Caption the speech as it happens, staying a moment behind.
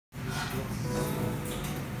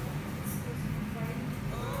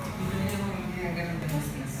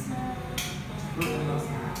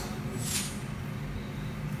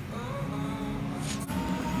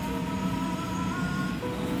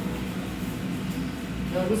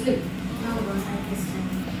Muslim? No, boss, I'm Christian.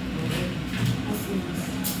 Muslim, boss.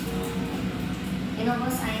 You know,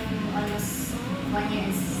 boss, I'm almost 1 year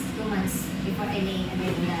and 2 months before I lay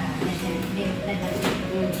again the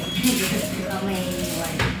because of my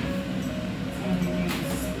wife.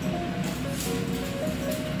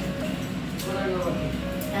 Wala na ako.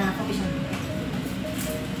 Coffee shop.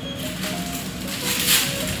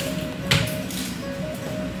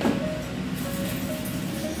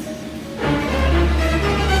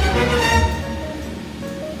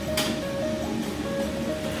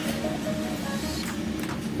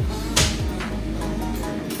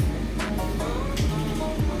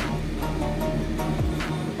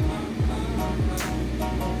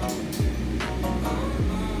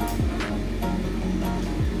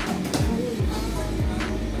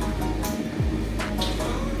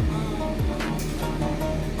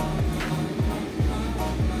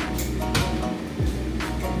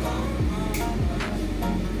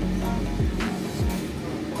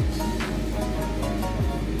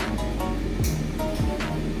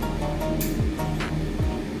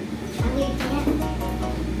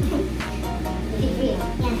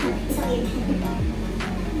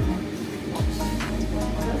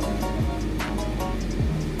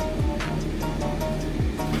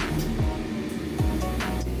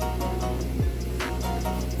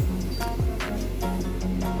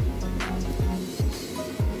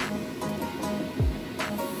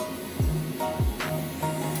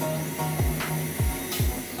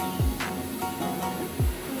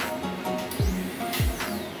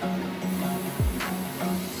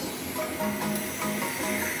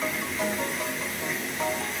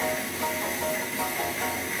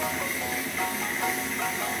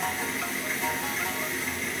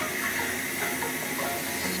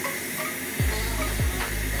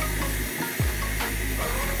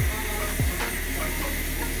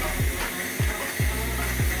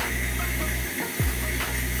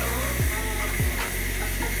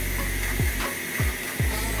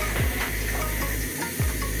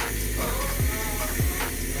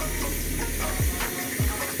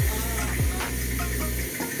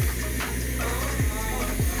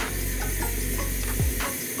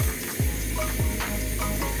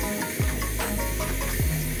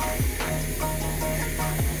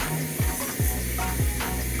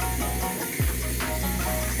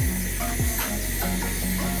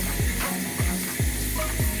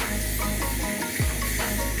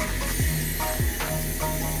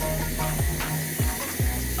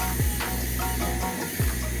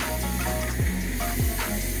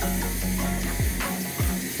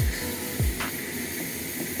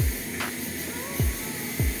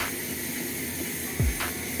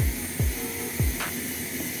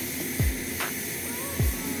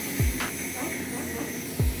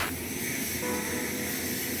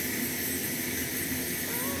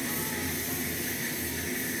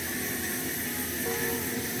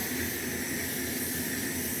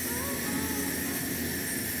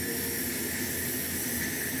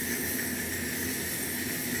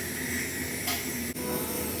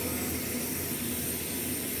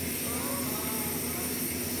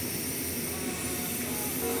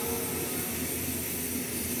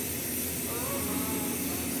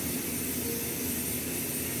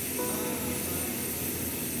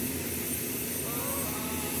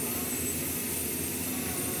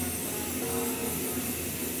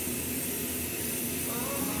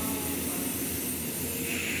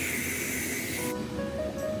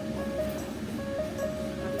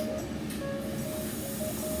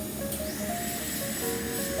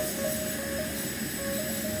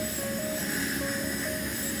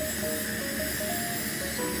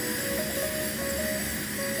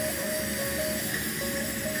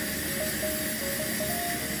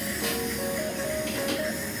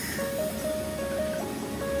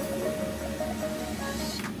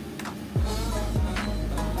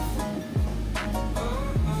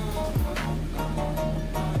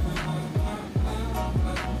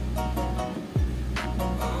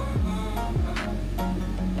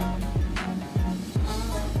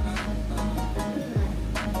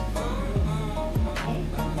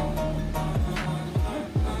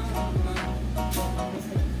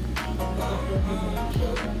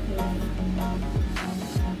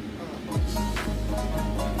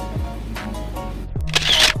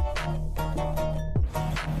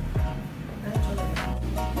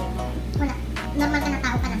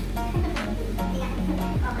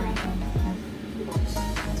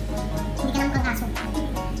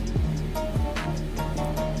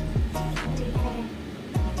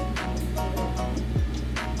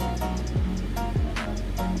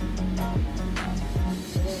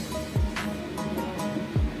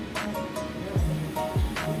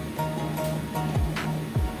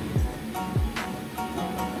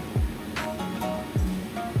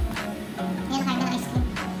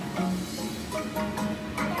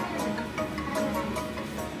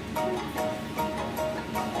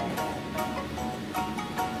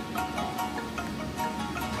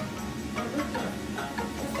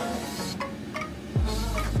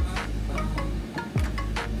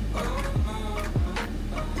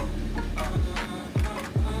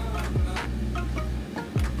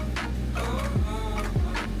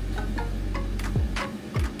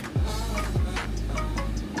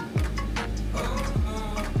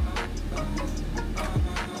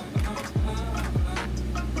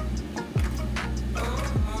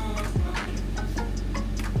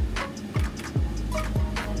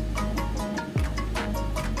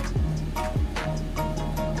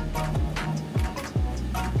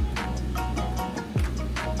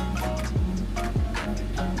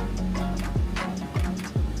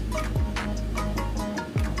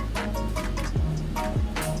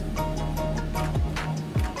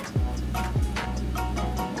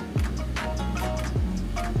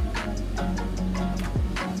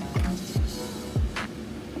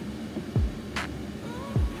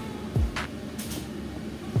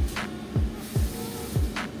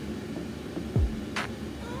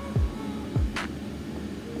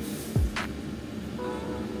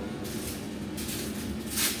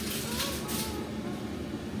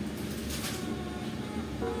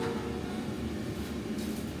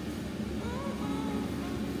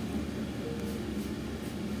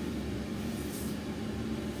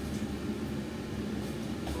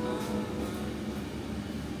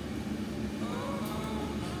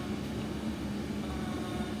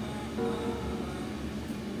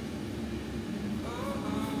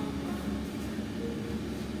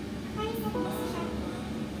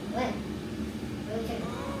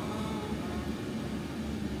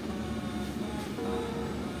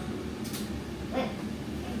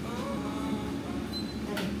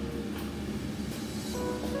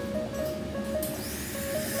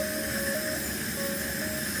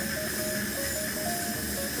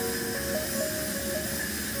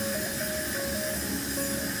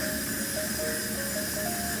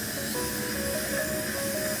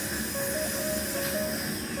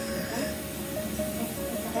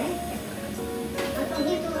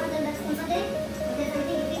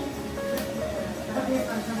 this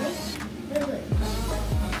also, okay? Very good.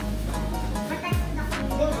 Protect the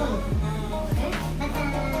point. Okay? But I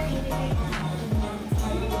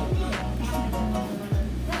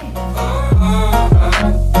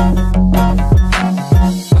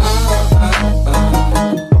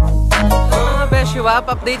bessywap,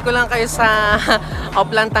 update ko lang kayo sa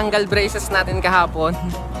offline tanggal braces natin kahapon.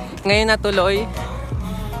 Ngayon natuloy.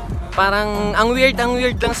 Parang ang weird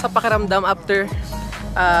lang sa pakiramdam after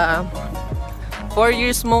 4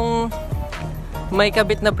 years mong may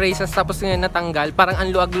kabit na braces tapos ngayon natanggal. Parang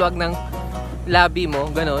ang luwag-luwag ng labi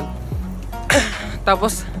mo, ganon.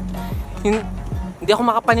 Tapos hindi ako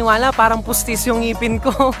makapaniwala, parang pustis yung ngipin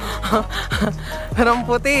ko. Parang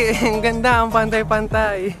puti, ang ganda, ang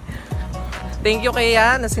pantay-pantay. Thank you kay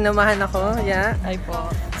Ya na sinamahan ako. Ya. Ay po.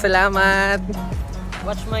 Salamat.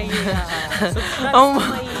 Watch my subscribe to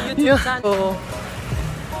my YouTube channel.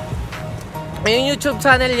 Yung YouTube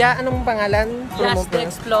channel Ya, anong pangalan? Yes, the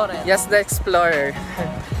Explorer. Yes, the Explorer.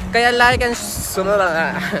 Kaya like and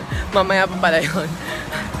mamaya pa pala yun.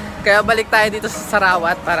 Kaya balik tayo dito sa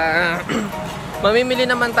Sarawat para mamimili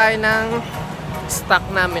naman tayo ng stock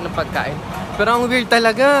namin ng pagkain. Pero ang weird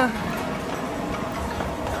talaga.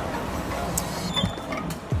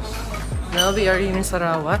 Now we are in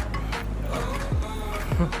Sarawat.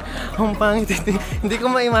 Ang pangit. Hindi ko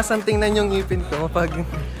maiwasan tingnan yung ngipin ko pag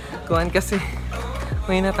kuhan kasi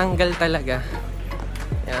may natanggal talaga.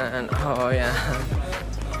 Yan. Oo, yan.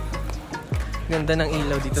 Ganda ng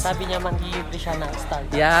ilaw dito. Sabi niya manghihibli siya ng star.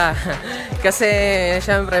 Yeah. Kasi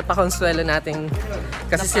syempre pakonsuelo natin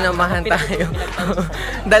kasi sinamahan tayo.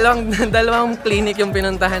 dalawang clinic yung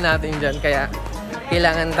pinuntahan natin diyan kaya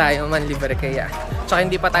kailangan tayo manlibre kaya. Tsaka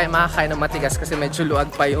hindi pa tayo makakain ng matigas kasi medyo luwag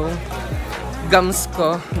pa yung gums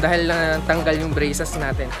ko dahil tanggal yung braces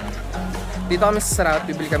natin. Dito kami sa Sarawat,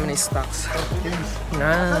 bibili kami ng stocks.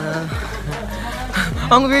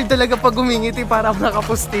 Ang weird talaga pag gumingiti para akong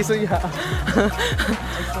nakapustiso ya.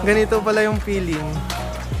 Ganito pala yung feeling.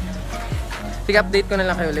 Sige, update ko na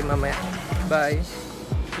lang kayo ulit mamaya. Bye.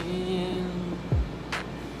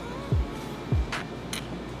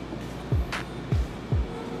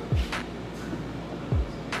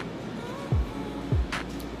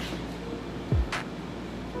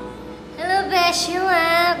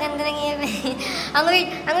 bessywap! Ganda ng ngipin. ang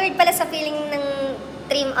weird pala sa feeling ng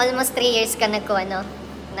almost 3 years ka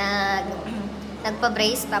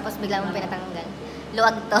nagpa-brace tapos bigla mong pinatanggal.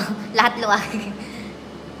 Luwag to. Lahat luwag.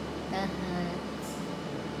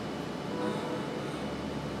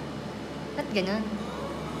 Ba't ganun?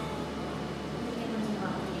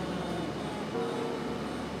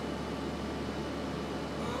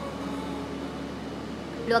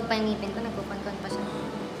 Luwag pa yung ngipin ko. Nagpupuntuan pa siya.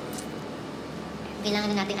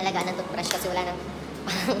 Kailangan na natin alagaan ng toothbrush kasi wala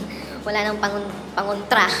nang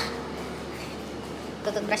pangontra.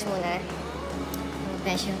 Toothbrush muna.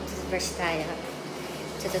 Brush yung toothbrush tayo.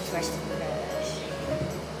 Toothbrush.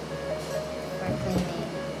 For cleaning.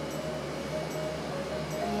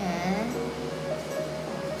 Ayan.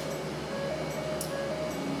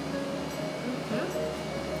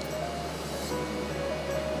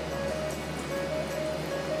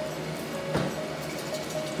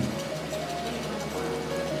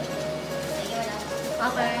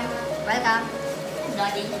 Okay. Welcome.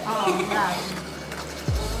 Daddy. Oo, vlog.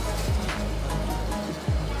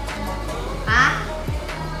 Ha?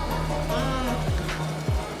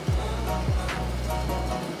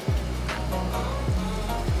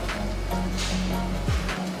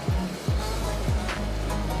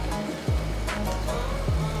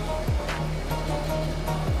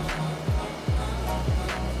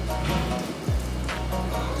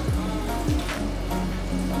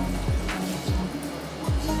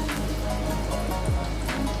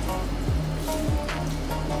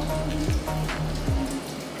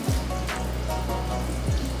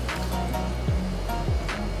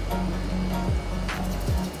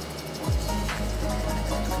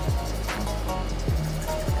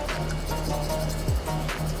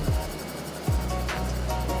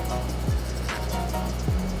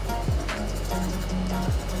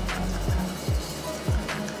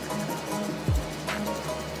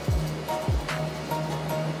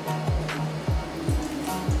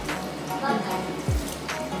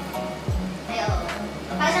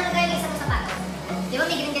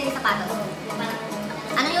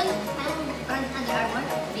 Ano yun? Parang Under Armour?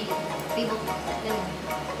 Reebok.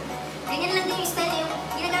 Ganyan lang din yung style yung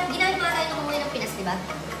ginamit mga tayo nung umuwi ng Pinas, di ba?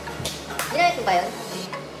 Ginamit mo ba yun?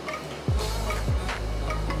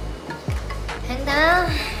 And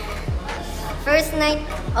first night,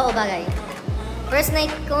 oo bagay. First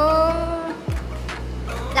night kong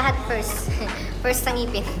lahat first. First sa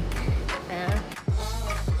ngipin.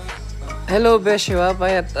 Hello, bessywap.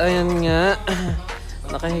 Ayan nga.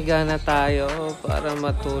 Nakahiga na tayo para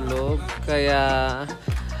matulog. Kaya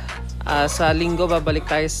sa linggo babalik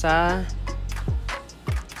tayo sa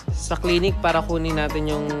clinic para kunin natin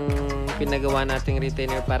yung pinagawa nating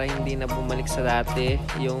retainer para hindi na bumalik sa dati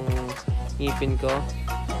yung ngipin ko.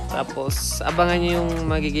 Tapos abangan nyo yung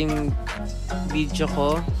magiging video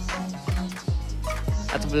ko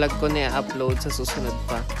at vlog ko na i-upload sa susunod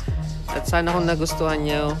pa. At sana kung nagustuhan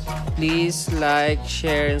nyo, please like,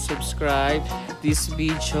 share, and subscribe this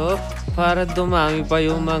video para dumami pa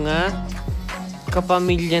yung mga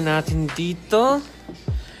kapamilya natin dito.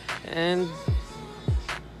 And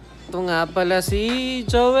ito nga pala si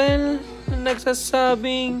Joel na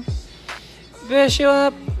nagsasabing,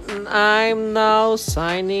 bessywap, I'm now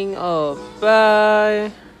signing off.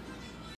 Bye!